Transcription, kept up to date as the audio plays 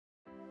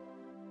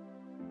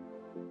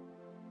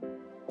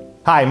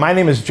Hi, my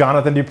name is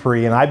Jonathan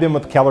Dupree, and I've been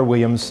with Keller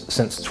Williams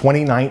since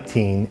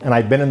 2019, and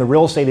I've been in the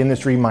real estate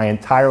industry my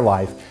entire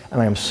life, and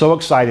I am so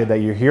excited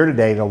that you're here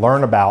today to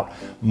learn about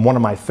one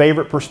of my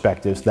favorite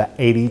perspectives, the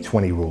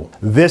 80-20 rule.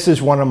 This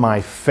is one of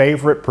my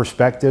favorite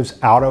perspectives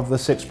out of the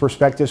 6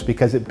 perspectives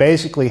because it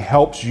basically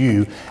helps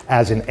you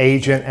as an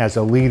agent, as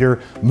a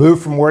leader,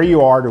 move from where you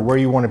are to where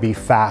you want to be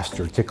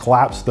faster, to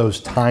collapse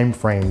those time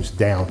frames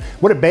down.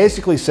 What it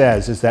basically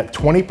says is that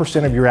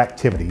 20% of your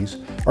activities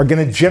are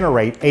going to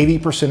generate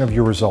 80% of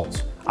your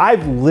results.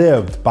 I've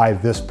lived by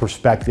this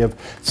perspective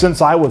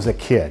since I was a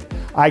kid.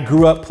 I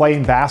grew up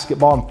playing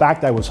basketball. In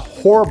fact, I was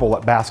horrible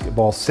at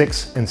basketball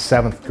 6th and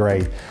 7th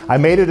grade. I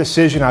made a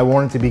decision I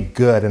wanted to be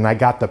good, and I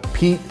got the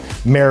Pete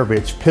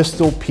Maravich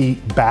Pistol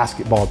Pete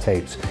basketball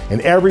tapes. And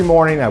every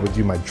morning I would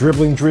do my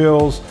dribbling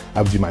drills,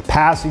 I would do my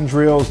passing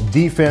drills,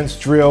 defense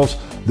drills,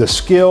 the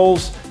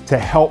skills to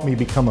help me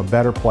become a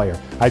better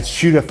player. I'd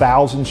shoot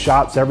 1,000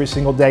 shots every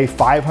single day,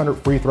 500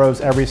 free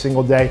throws every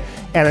single day.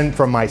 And then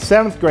from my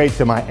 7th grade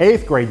to my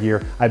 8th grade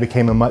year, I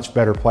became a much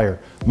better player.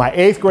 My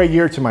 8th grade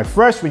year to my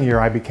freshman year,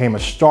 I became a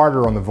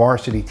starter on the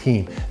varsity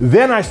team.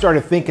 Then I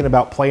started thinking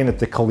about playing at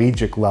the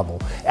collegiate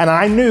level. And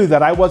I knew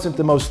that I wasn't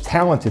the most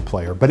talented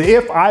player, but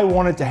if I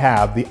wanted to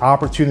have the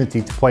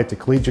opportunity to play at the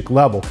collegiate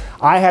level,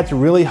 I had to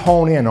really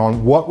hone in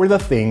on what were the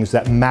things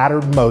that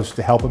mattered most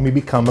to helping me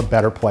become a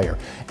better player.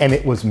 And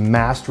it was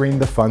mastering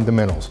the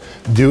fundamentals,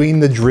 doing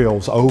the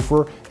drills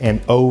over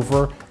and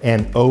over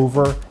and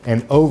over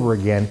and over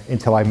again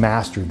until I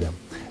mastered them.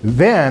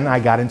 Then I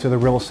got into the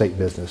real estate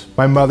business.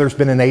 My mother's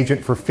been an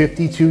agent for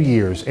 52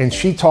 years, and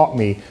she taught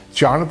me,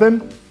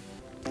 Jonathan,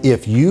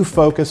 if you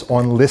focus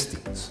on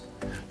listings,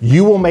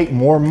 you will make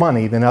more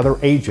money than other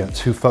agents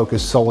who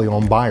focus solely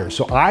on buyers.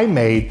 So I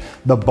made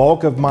the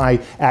bulk of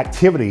my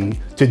activity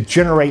to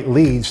generate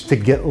leads to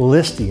get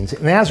listings.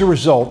 And as a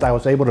result, I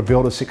was able to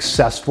build a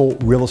successful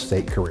real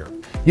estate career.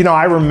 You know,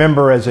 I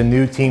remember as a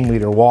new team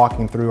leader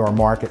walking through our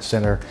market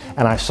center,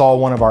 and I saw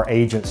one of our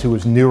agents who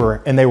was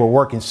newer, and they were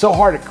working so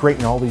hard at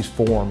creating all these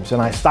forms.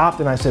 And I stopped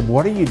and I said,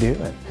 "What are you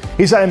doing?"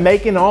 He said, "I'm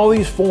making all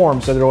these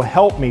forms that will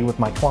help me with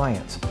my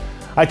clients."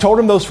 I told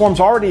him those forms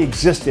already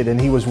existed, and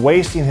he was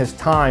wasting his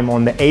time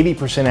on the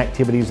 80%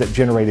 activities that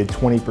generated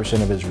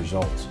 20% of his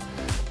results.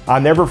 I'll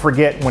never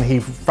forget when he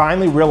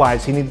finally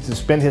realized he needed to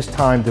spend his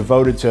time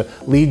devoted to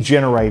lead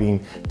generating,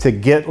 to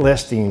get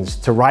listings,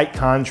 to write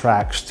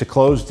contracts, to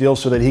close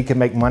deals so that he could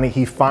make money.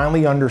 He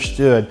finally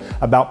understood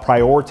about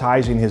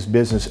prioritizing his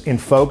business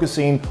and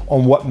focusing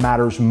on what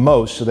matters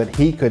most so that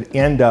he could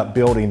end up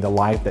building the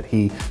life that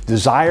he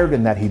desired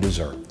and that he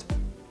deserved.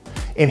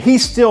 And he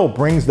still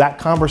brings that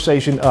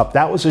conversation up.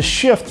 That was a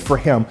shift for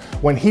him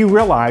when he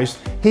realized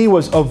he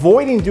was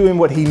avoiding doing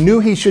what he knew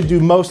he should do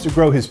most to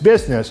grow his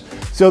business,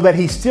 so that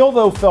he still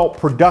though felt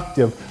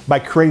productive by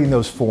creating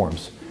those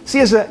forms. See,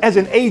 as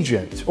an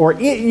agent, or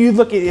you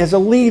look at as a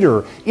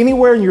leader,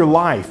 anywhere in your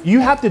life, you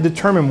have to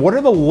determine what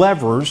are the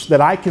levers that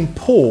I can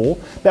pull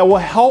that will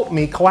help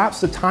me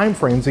collapse the time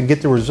frames and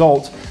get the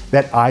results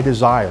that I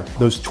desire.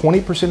 Those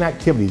 20%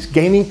 activities,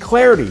 gaining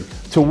clarity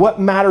to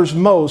what matters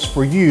most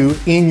for you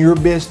in your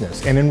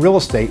business. And in real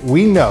estate,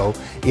 we know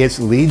it's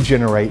lead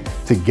generate,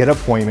 to get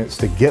appointments,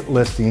 to get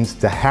listings,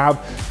 to have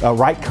a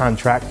right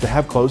contract, to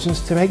have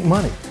closings, to make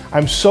money.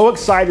 I'm so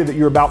excited that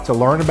you're about to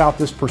learn about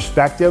this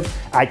perspective.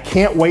 I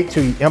can't wait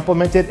till you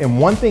implement it. And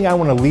one thing I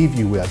want to leave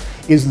you with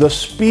is the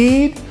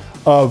speed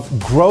of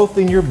growth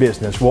in your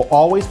business will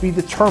always be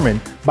determined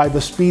by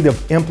the speed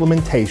of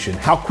implementation.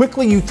 How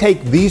quickly you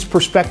take these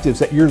perspectives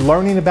that you're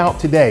learning about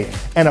today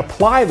and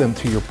apply them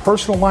to your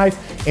personal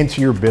life and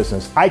to your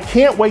business. I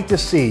can't wait to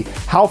see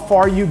how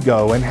far you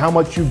go and how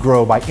much you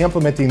grow by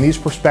implementing these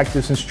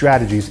perspectives and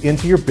strategies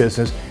into your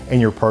business and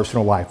your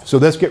personal life. So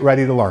let's get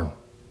ready to learn.